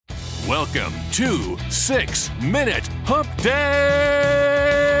Welcome to 6-Minute Hump Day,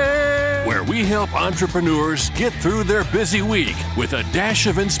 where we help entrepreneurs get through their busy week with a dash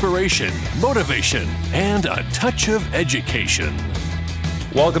of inspiration, motivation, and a touch of education.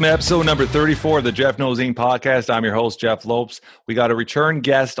 Welcome to episode number 34 of the Jeff Knows Inc. podcast. I'm your host, Jeff Lopes. We got a return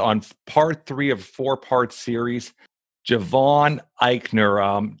guest on part 3 of a 4-part series, Javon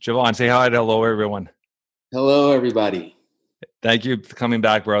Eichner. Javon, say hi to hello, everyone. Hello, everybody. Thank you for coming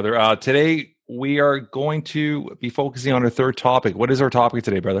back, brother. Today, we are going to be focusing on our third topic. What is our topic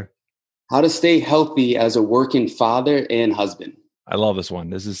today, brother? How to stay healthy as a working father and husband. I love this one.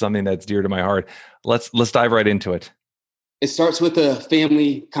 This is something that's dear to my heart. Let's dive right into it. It starts with a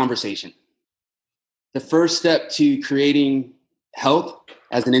family conversation. The first step to creating health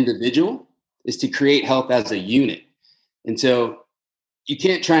as an individual is to create health as a unit. And so you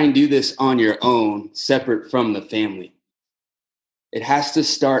can't try and do this on your own, separate from the family. It has to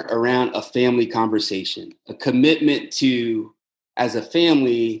start around a family conversation, a commitment to, as a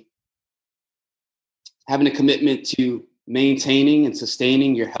family, having a commitment to maintaining and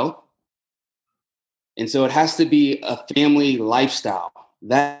sustaining your health. And so it has to be a family lifestyle.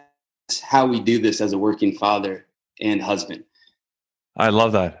 That's how we do this as a working father and husband. I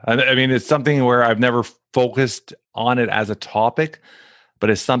love that. I mean, it's something where I've never focused on it as a topic, but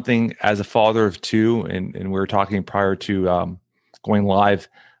it's something as a father of 2, and we were talking prior to going live.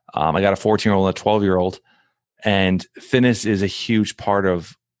 I got a 14-year-old and a 12-year-old, and fitness is a huge part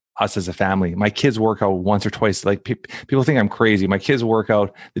of us as a family. My kids work out once or twice. Like people think I'm crazy. My kids work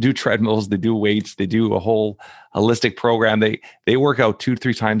out. They do treadmills. They do weights. They do a whole holistic program. They work out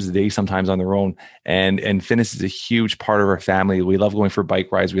 2-3 times a day, sometimes on their own. And fitness is a huge part of our family. We love going for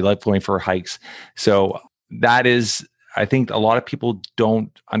bike rides. We love going for hikes. So that is, I think a lot of people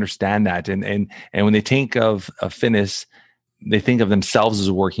don't understand that. And when they think of fitness, they think of themselves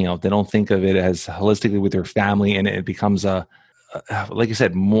as working out. They don't think of it as holistically with their family. And it becomes like I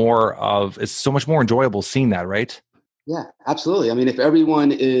said, it's so much more enjoyable seeing that, right? Yeah, absolutely. I mean, if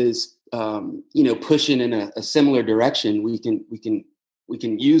everyone is, pushing in a similar direction, we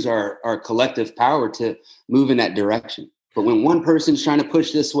can use our collective power to move in that direction. But when one person's trying to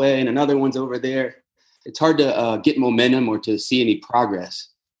push this way and another one's over there, it's hard to get momentum or to see any progress.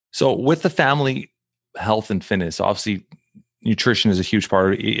 So with the family health and fitness, obviously nutrition is a huge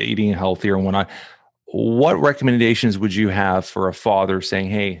part of eating healthier and whatnot. What recommendations would you have for a father saying,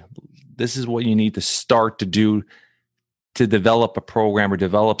 hey, this is what you need to start to do to develop a program or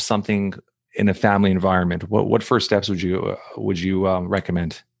develop something in a family environment? What first steps would you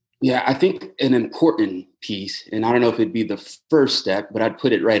recommend? Yeah, I think an important piece, and I don't know if it'd be the first step, but I'd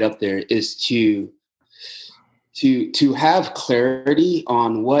put it right up there, is to have clarity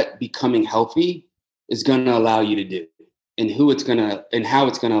on what becoming healthy is going to allow you to do. And how it's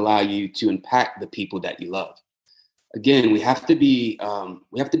going to allow you to impact the people that you love. Again, we have to be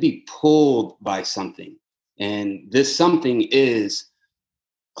pulled by something, and this something is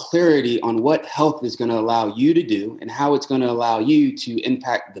clarity on what health is going to allow you to do and how it's going to allow you to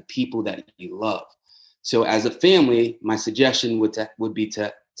impact the people that you love. So, as a family, my suggestion would be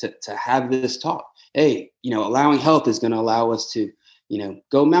to have this talk. Hey, allowing health is going to allow us to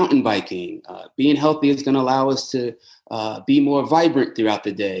go mountain biking. Being healthy is going to allow us to be more vibrant throughout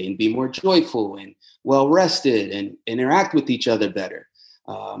the day and be more joyful and well-rested and interact with each other better.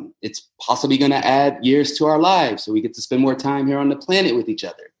 It's possibly going to add years to our lives, so we get to spend more time here on the planet with each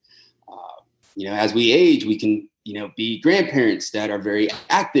other. As we age, we can, be grandparents that are very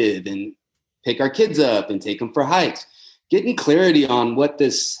active and pick our kids up and take them for hikes. Getting clarity on what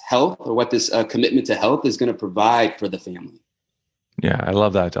this health or what this commitment to health is going to provide for the family. Yeah, I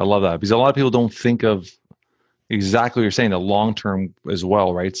love that. Because a lot of people don't think of exactly what you're saying, the long term as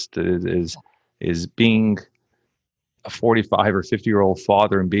well, right? Is being a 45 or 50-year-old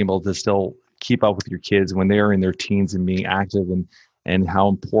father and being able to still keep up with your kids when they're in their teens and being active and how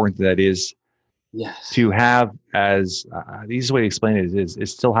important that is. Yes. To have, as the easiest way to explain it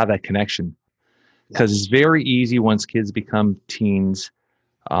is still have that connection. Because It's very easy once kids become teens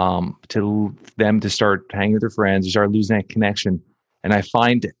to them to start hanging with their friends, to start losing that connection. And I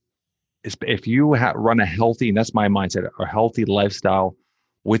find if you run a healthy, and that's my mindset, a healthy lifestyle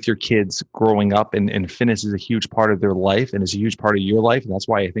with your kids growing up, and fitness is a huge part of their life and it's a huge part of your life. And that's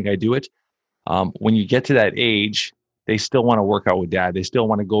why I think I do it. When you get to that age, they still want to work out with dad. They still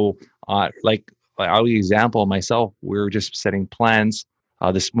want to go, like I'll give you an example of myself. We were just setting plans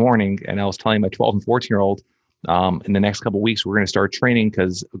this morning, and I was telling my 12 and 14-year-old, in the next couple of weeks, we're going to start training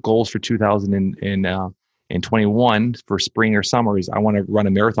because goals for 2021 for spring or summer is I want to run a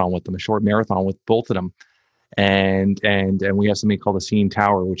marathon with them, a short marathon with both of them. and we have something called the CN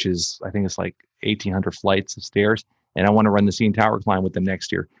Tower, which is, I think it's like 1,800 flights of stairs. And I want to run the CN Tower climb with them next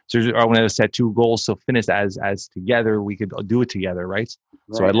year. So I want to set 2 goals. So fitness as together, we could do it together, right?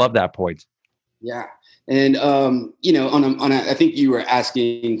 So I love that point. Yeah. And, I think you were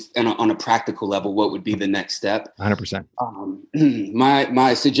asking on a practical level, what would be the next step? 100%.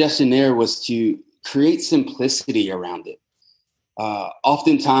 My suggestion there was to create simplicity around it.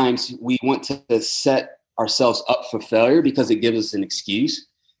 Oftentimes we want to set ourselves up for failure because it gives us an excuse.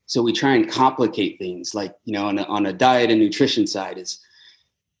 So we try and complicate things, like, on a diet and nutrition side is,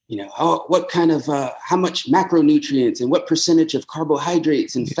 what kind of, how much macronutrients and what percentage of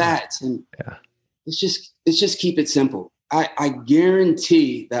carbohydrates and fats. And let's just keep it simple. I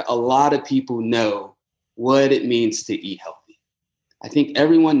guarantee that a lot of people know what it means to eat healthy. I think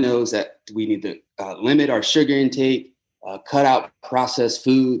everyone knows that we need to limit our sugar intake, cut out processed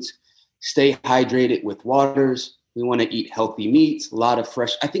foods, stay hydrated with waters. We want to eat healthy meats, a lot of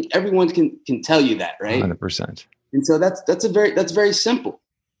fresh. I think everyone can tell you that, right? 100%. And so that's very simple,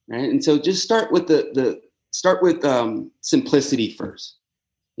 right? And so just start with simplicity first.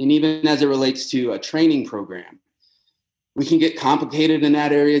 And even as it relates to a training program, we can get complicated in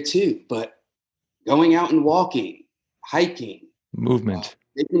that area too. But going out and walking, hiking, movement,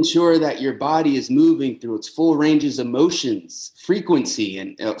 making sure that your body is moving through its full ranges of motions, frequently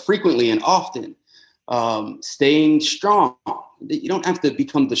and often. Staying strong. You don't have to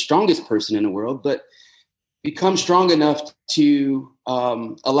become the strongest person in the world, but become strong enough to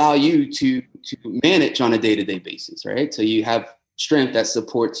allow you to manage on a day-to-day basis, right? So you have strength that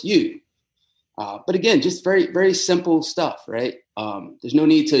supports you. But again, just very, very simple stuff, right? There's no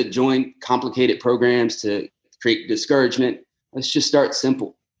need to join complicated programs to create discouragement. Let's just start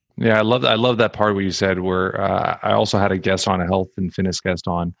simple. Yeah, I love that part where you said where I also had a guest on, a health and fitness guest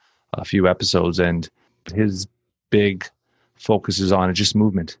on a few episodes, and his big focus is on just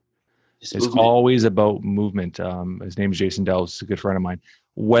movement. It's always about movement. His name is Jason Dowles, a good friend of mine.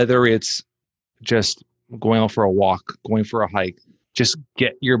 Whether it's just going out for a walk, going for a hike, just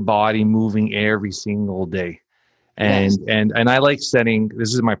get your body moving every single day. And and I like setting,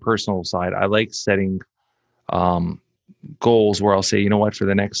 this is my personal side, I like setting goals where I'll say, you know what, for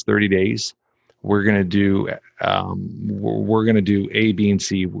the next 30 days, we're going to do A, B, and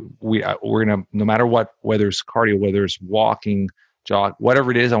C. We're going to, no matter what, whether it's cardio, whether it's walking, jog,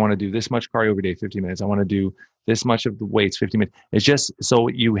 whatever it is, I want to do this much cardio every day, 50 minutes. I want to do this much of the weights, 50 minutes. It's just so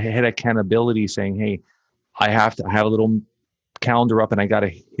you hit accountability saying, hey, I have a little calendar up and I got to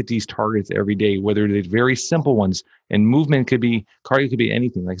hit these targets every day, whether they're very simple ones. And movement could be, cardio could be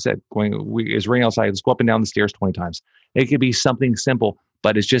anything. Like I said, it's raining outside, let's go up and down the stairs 20 times. It could be something simple.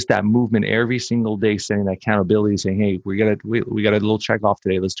 But it's just that movement every single day, setting that accountability, saying, "Hey, we got a little check off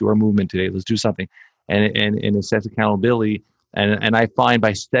today. Let's do our movement today. Let's do something," and it sets accountability. And I find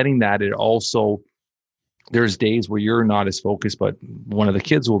by setting that, it also, there's days where you're not as focused, but one of the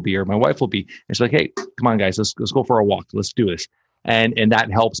kids will be, or my wife will be. It's like, "Hey, come on, guys, let's go for a walk. Let's do this," and that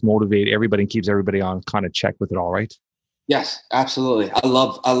helps motivate everybody and keeps everybody on kind of check with it all, right? Yes, absolutely. I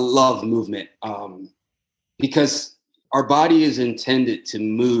love movement because our body is intended to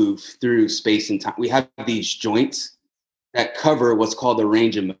move through space and time. We have these joints that cover what's called the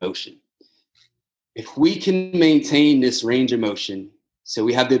range of motion. If we can maintain this range of motion, so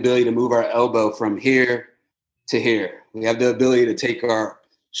we have the ability to move our elbow from here to here. We have the ability to take our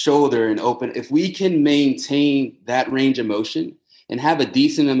shoulder and open. If we can maintain that range of motion and have a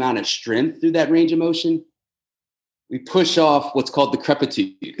decent amount of strength through that range of motion, we push off what's called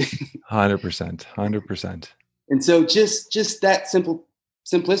decrepitude. 100%. And so just that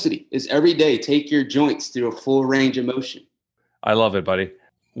simplicity is every day, take your joints through a full range of motion. I love it, buddy.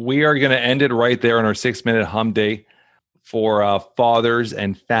 We are going to end it right there on our 6-minute hum day for fathers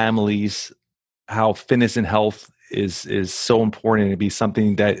and families, how fitness and health is so important, and to be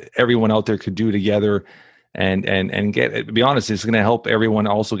something that everyone out there could do together and get, to be honest, it's going to help everyone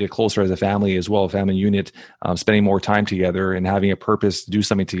also get closer as a family as well, a family unit, spending more time together and having a purpose to do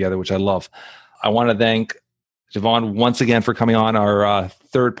something together, which I love. I want to thank Javon once again for coming on our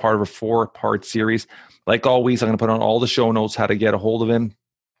third part of a 4-part series. Like always, I'm going to put on all the show notes, how to get a hold of him,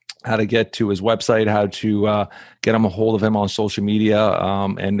 how to get to his website, how to get him a hold of him on social media.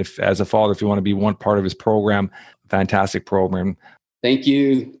 And if, as a father, if you want to be one part of his program, fantastic program. Thank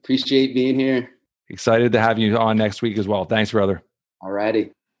you. Appreciate being here. Excited to have you on next week as well. Thanks, brother. All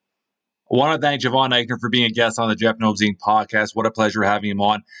righty. I want to thank Javon Eichner for being a guest on the Jeff Knobs Inc. podcast. What a pleasure having him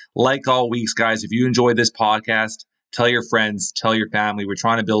on. Like all weeks, guys, if you enjoyed this podcast, tell your friends, tell your family. We're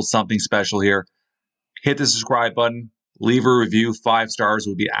trying to build something special here. Hit the subscribe button, leave a review. 5 stars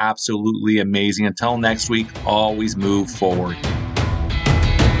would be absolutely amazing. Until next week, always move forward.